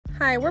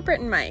Hi, we're Britt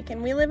and Mike,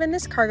 and we live in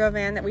this cargo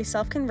van that we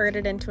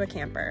self-converted into a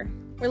camper.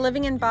 We're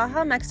living in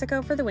Baja,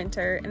 Mexico for the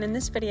winter, and in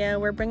this video,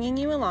 we're bringing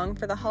you along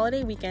for the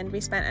holiday weekend we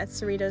spent at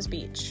Cerritos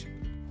Beach.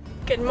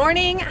 Good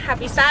morning,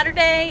 happy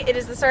Saturday. It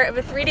is the start of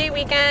a 3-day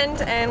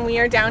weekend, and we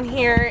are down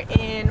here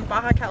in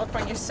Baja,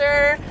 California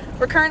Sur.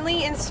 We're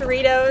currently in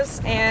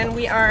Cerritos, and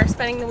we are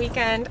spending the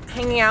weekend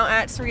hanging out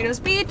at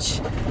Cerritos Beach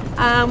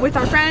with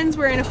our friends.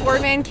 We're in a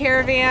 4-van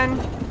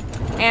caravan.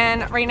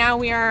 And right now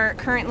we are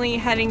currently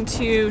heading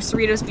to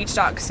Cerritos Beach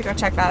Docks to go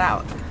check that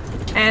out.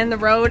 And the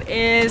road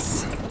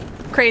is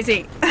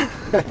crazy.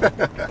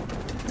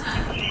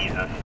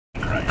 Jesus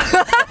Christ.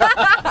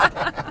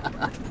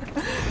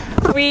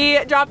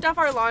 We dropped off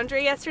our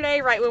laundry yesterday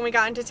right when we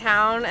got into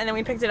town, and then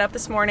we picked it up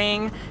this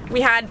morning.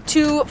 We had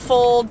 2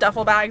 full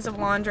duffel bags of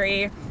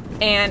laundry,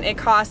 and it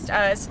cost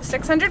us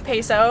 600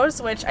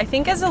 pesos, which I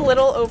think is a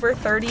little over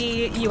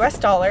 $30 US.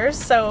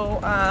 So,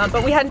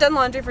 but we hadn't done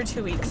laundry for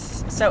 2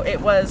 weeks, so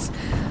it was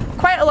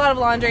quite a lot of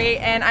laundry,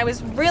 and I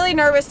was really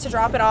nervous to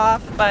drop it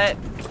off, but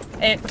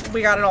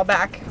we got it all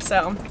back.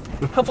 So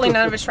hopefully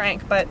none of it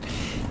shrank, but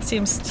it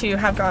seems to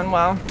have gone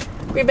well.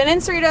 We've been in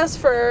Cerritos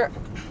for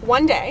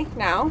 1 day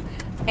now,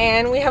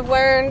 and we have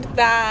learned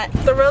that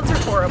the roads are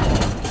horrible.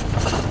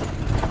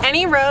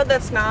 Any road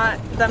that's not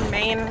the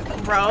main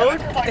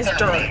road is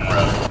dirt.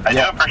 I do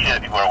appreciate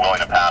that people are willing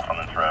to pass on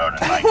this road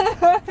and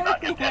like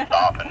not get pissed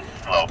off and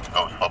go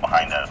slow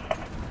behind us.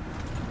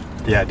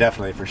 Yeah,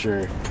 definitely, for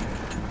sure.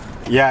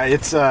 Yeah,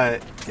 it's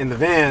in the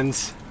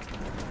vans,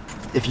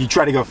 if you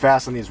try to go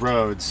fast on these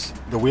roads,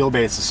 the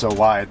wheelbase is so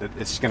wide that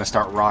it's just gonna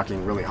start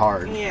rocking really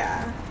hard.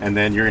 Yeah. And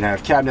then you're gonna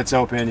have cabinets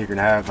open, you're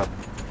gonna have a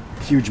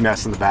huge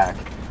mess in the back.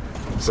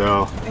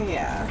 So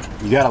yeah,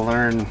 you gotta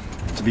learn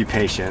to be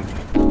patient.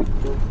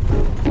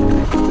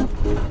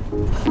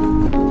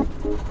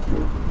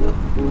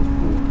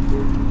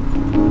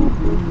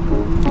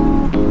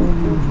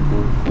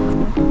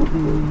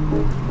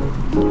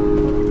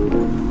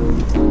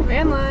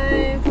 Van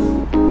life.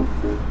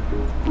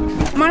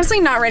 I'm honestly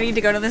not ready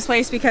to go to this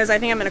place because I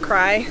think I'm gonna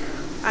cry.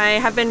 I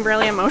have been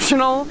really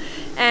emotional,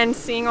 and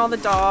seeing all the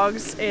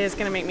dogs is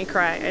gonna make me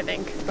cry, I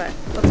think. But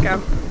let's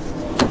go.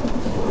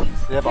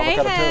 They have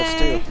avocado toast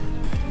too.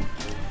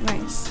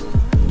 Nice.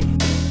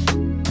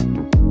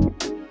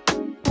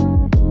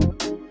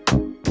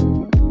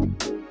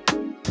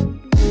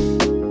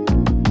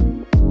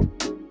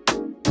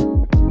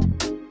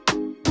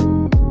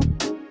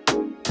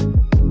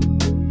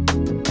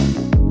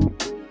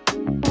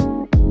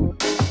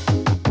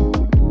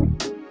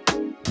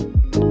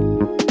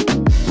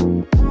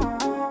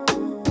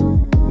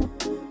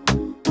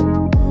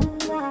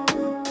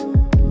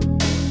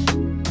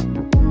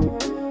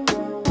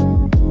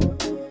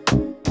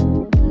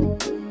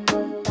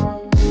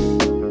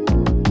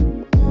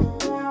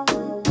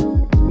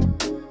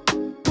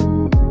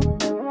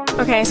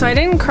 Okay, so I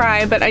didn't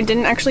cry, but I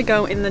didn't actually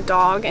go in the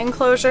dog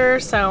enclosure,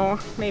 so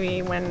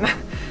maybe when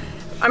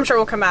I'm sure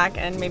we'll come back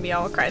and maybe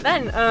I'll cry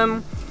then.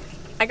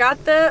 I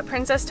got the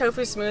Princess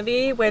Tofu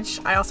smoothie, which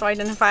I also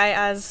identify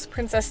as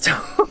Princess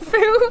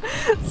Tofu,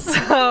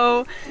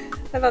 so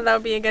I thought that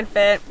would be a good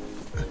fit.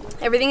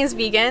 Everything is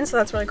vegan, so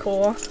that's really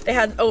cool. They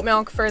had oat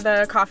milk for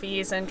the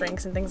coffees and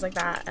drinks and things like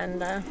that,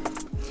 and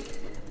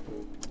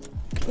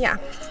yeah.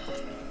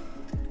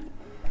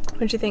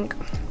 What'd you think?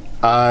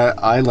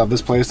 I love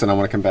this place and I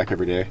want to come back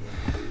every day.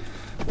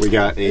 We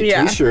got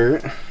a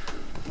t-shirt.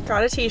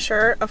 Got a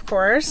t-shirt, of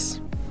course.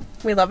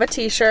 We love a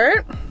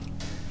t-shirt.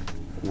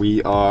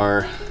 We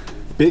are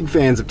big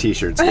fans of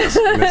t-shirts in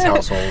this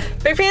household.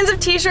 Big fans of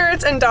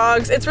t-shirts and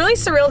dogs. It's really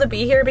surreal to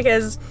be here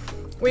because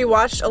we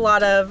watched a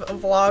lot of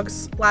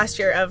vlogs last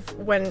year of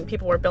when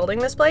people were building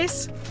this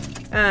place.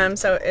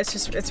 So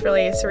it's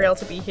really surreal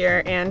to be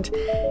here, and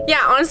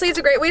yeah, honestly it's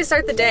a great way to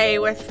start the day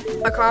with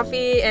a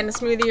coffee and a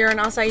smoothie or an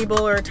acai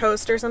bowl or a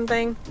toast or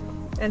something,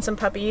 and some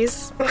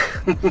puppies.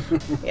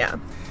 Yeah.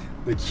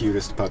 The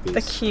cutest puppies.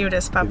 The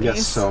cutest puppies. We got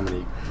so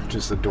many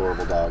just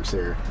adorable dogs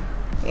here.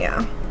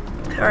 Yeah.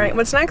 All right,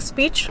 what's next?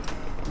 Beach?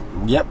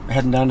 Yep,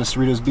 heading down to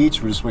Cerritos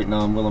Beach. We're just waiting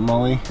on Will and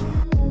Molly.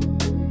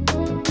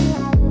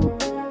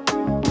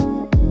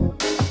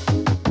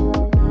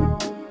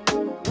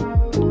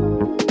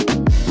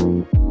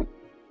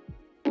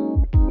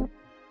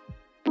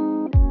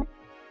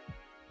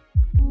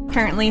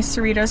 Apparently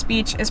Cerritos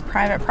Beach is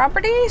private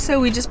property, so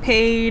we just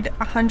paid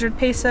 100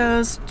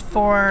 pesos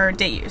for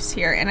day use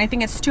here, and I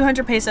think it's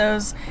 200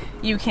 pesos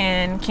you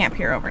can camp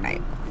here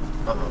overnight.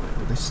 Uh-oh,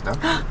 are they stuck?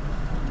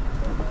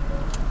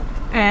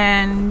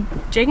 And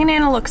Jake and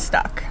Anna look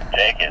stuck.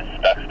 Jake is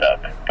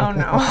stuck. Oh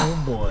no.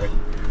 Oh boy.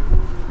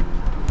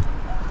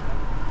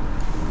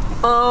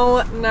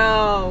 Oh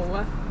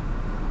no.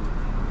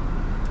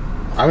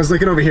 I was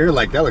looking over here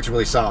like, that looks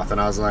really soft, and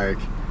I was like,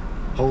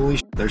 holy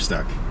shit, they're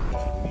stuck.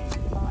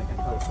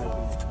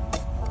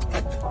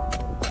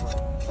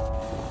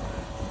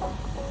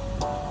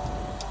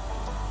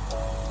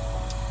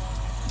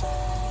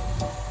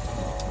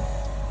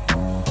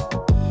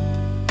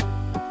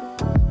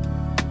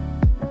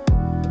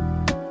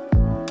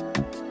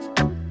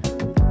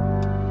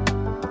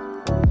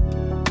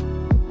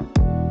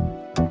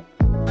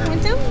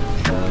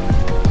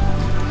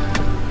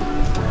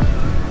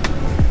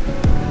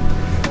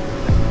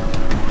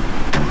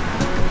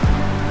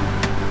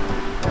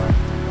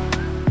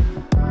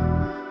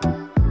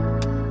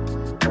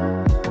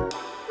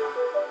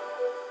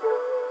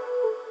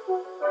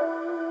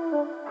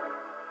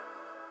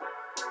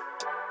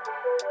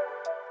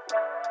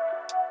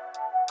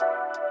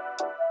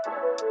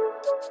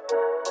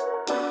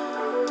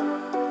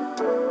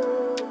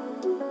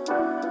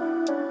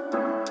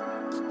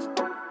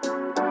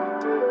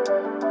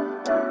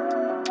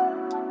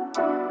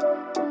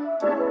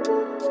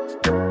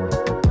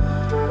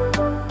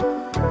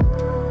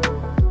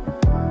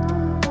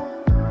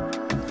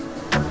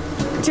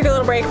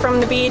 break from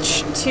the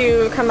beach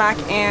to come back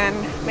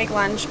and make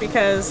lunch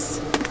because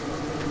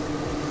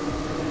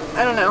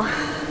I don't know.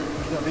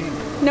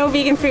 No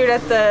vegan food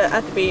at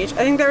the beach.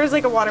 I think there was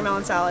like a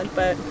watermelon salad,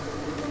 but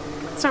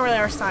it's not really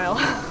our style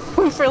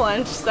for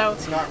lunch. So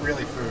it's not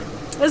really food.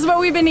 This is what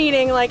we've been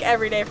eating like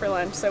every day for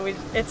lunch. So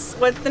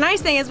the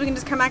nice thing is we can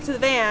just come back to the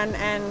van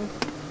and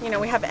you know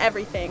we have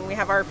everything. We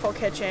have our full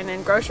kitchen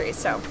and groceries.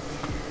 So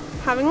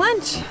having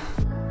lunch.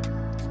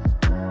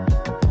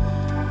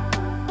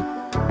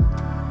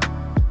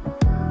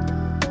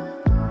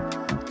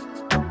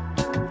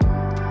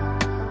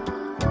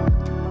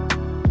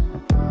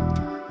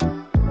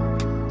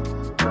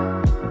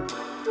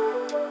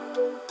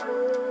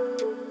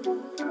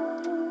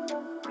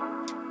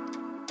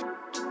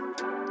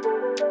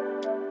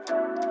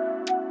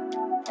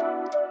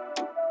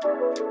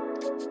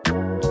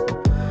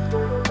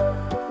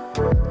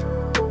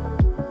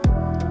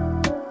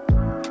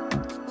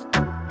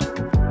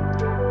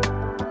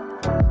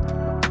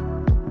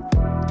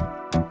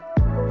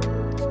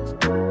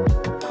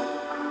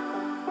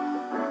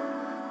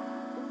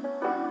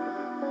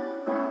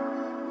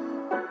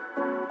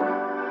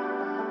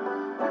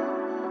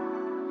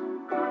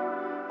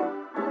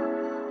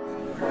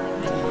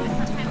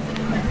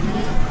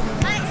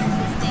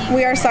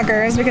 We are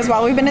suckers because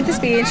while we've been at this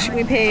beach,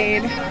 we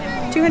paid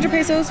 200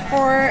 pesos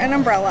for an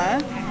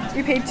umbrella.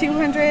 We paid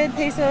 200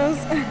 pesos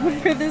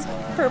for this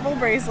purple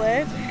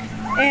bracelet.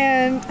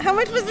 And how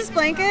much was this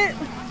blanket?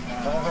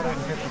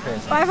 550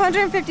 pesos.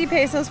 550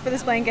 pesos for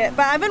this blanket.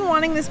 But I've been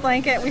wanting this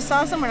blanket. We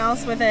saw someone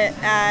else with it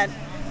at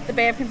the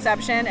Bay of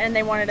Conception and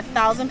they wanted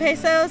 1,000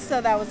 pesos,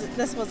 so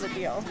this was a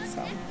deal.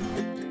 So.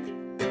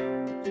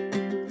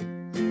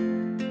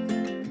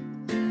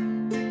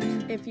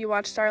 If you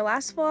watched our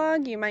last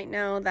vlog, you might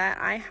know that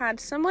I had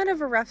somewhat of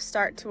a rough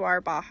start to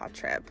our Baja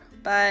trip.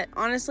 But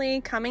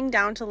honestly, coming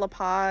down to La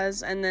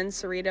Paz and then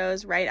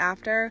Cerritos right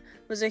after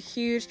was a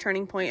huge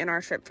turning point in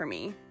our trip for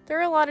me. There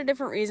are a lot of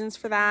different reasons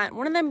for that,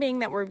 one of them being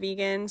that we're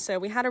vegan, so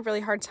we had a really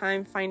hard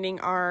time finding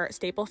our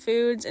staple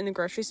foods in the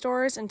grocery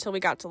stores until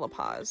we got to La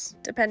Paz.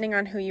 Depending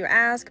on who you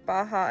ask,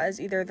 Baja is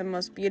either the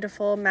most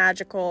beautiful,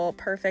 magical,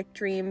 perfect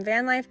dream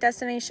van life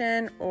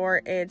destination,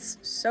 or it's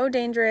so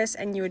dangerous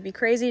and you would be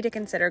crazy to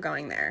consider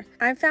going there.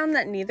 I've found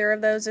that neither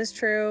of those is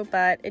true,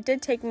 but it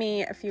did take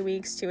me a few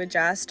weeks to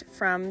adjust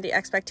from the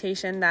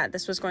expectation that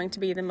this was going to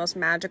be the most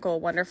magical,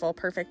 wonderful,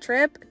 perfect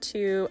trip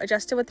to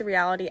adjust to what the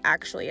reality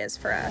actually is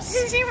for us.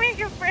 Did you make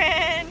a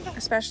friend?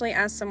 Especially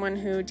as someone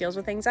who deals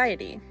with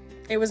anxiety.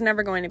 It was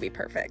never going to be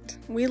perfect.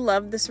 We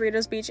loved the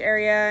Cerritos Beach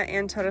area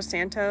and Todos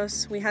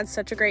Santos. We had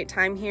such a great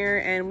time here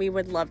and we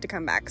would love to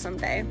come back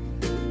someday.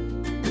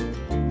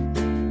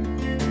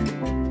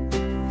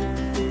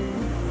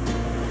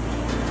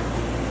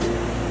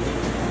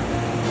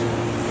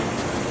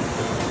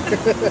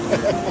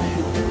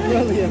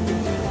 Let me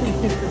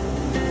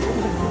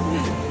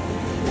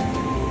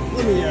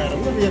at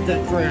him. Let me at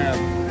that crab.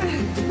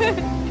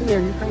 Come here,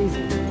 you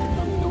crazy.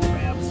 No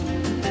crabs.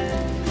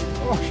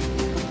 Oh,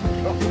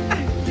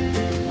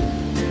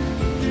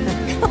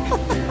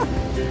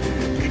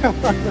 come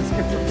on, let's go.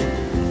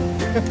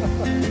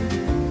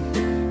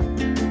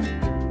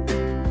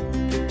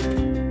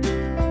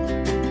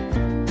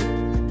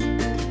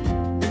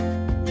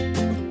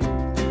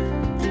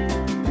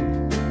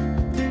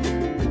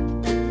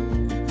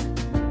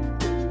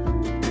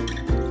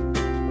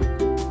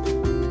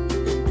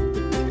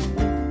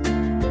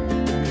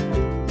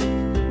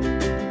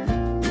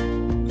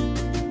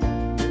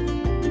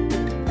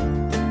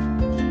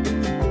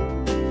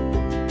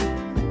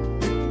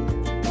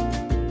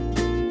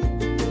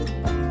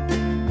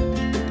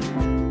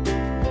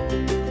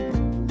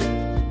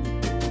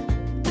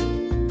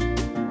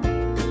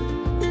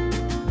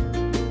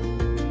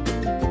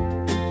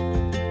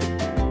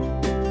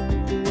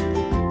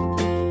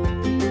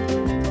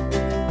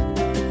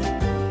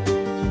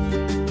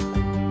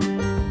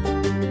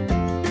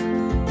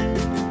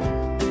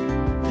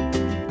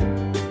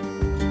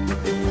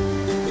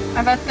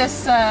 I bet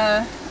this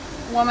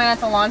woman at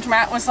the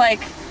laundromat was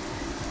like,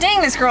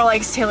 dang, this girl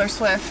likes Taylor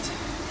Swift.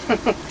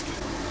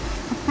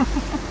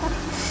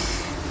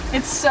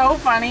 It's so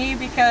funny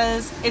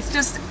because it's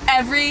just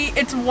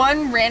it's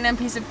one random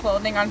piece of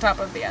clothing on top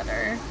of the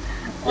other.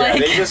 Yeah,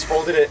 they just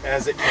folded it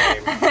as it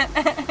came.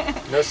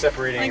 No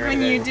separating like or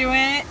when anything. you do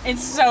it,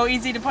 it's so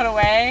easy to put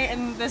away,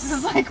 and this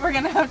is like we're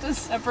gonna have to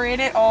separate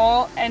it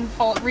all and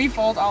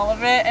refold all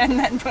of it and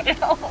then put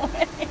it all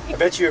away. I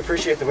bet you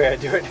appreciate the way I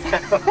do it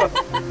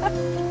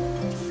now.